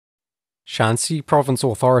Shanxi Province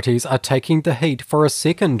authorities are taking the heat for a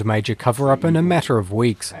second major cover-up in a matter of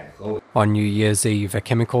weeks. On New Year's Eve, a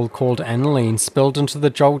chemical called Aniline spilled into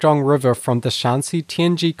the Zhouzhang River from the Shanxi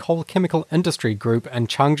Tianji coal chemical industry group in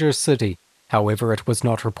Changzhi City. However, it was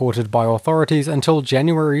not reported by authorities until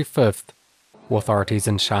January 5th. Authorities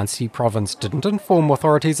in Shanxi Province didn't inform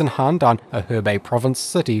authorities in Handan, a Hebei Province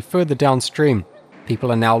city further downstream.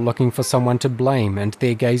 People are now looking for someone to blame, and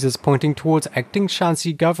their gaze is pointing towards acting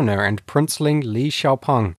Shanxi Governor and princeling Li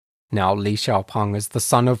Xiaopeng. Now, Li Xiaopeng is the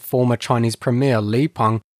son of former Chinese Premier Li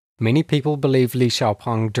Peng. Many people believe Li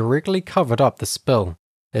Xiaopeng directly covered up the spill.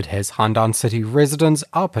 It has Handan City residents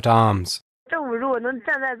up at arms.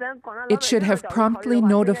 It should have promptly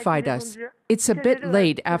notified us. It's a bit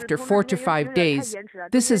late after 4 to 5 days.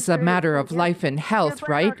 This is a matter of life and health,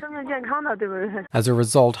 right? As a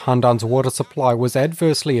result, Handan's water supply was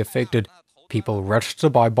adversely affected. People rushed to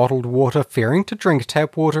buy bottled water, fearing to drink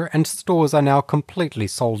tap water, and stores are now completely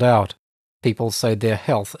sold out. People say their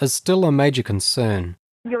health is still a major concern.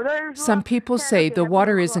 Some people say the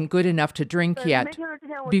water isn't good enough to drink yet.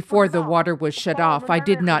 Before the water was shut off, I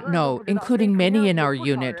did not know, including many in our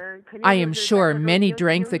unit. I am sure many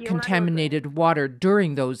drank the contaminated water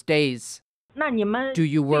during those days. Do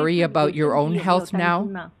you worry about your own health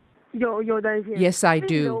now? Yes, I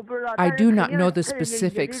do. I do not know the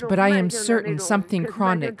specifics, but I am certain something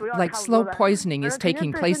chronic, like slow poisoning, is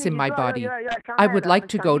taking place in my body. I would like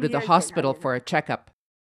to go to the hospital for a checkup.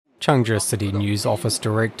 Changzhi City News Office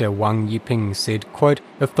Director Li Peng said, quote,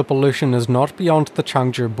 "If the pollution is not beyond the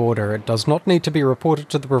Changzhi border, it does not need to be reported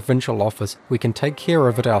to the provincial office. We can take care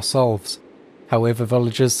of it ourselves." However,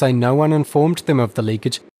 villagers say no one informed them of the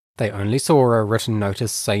leakage. They only saw a written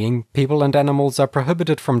notice saying people and animals are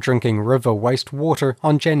prohibited from drinking river wastewater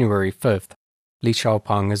on January 5th. Li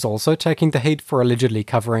Xiaopeng is also taking the heat for allegedly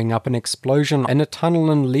covering up an explosion in a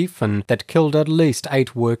tunnel in Li Peng that killed at least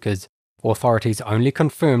 8 workers. Authorities only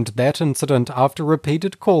confirmed that incident after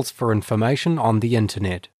repeated calls for information on the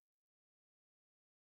internet.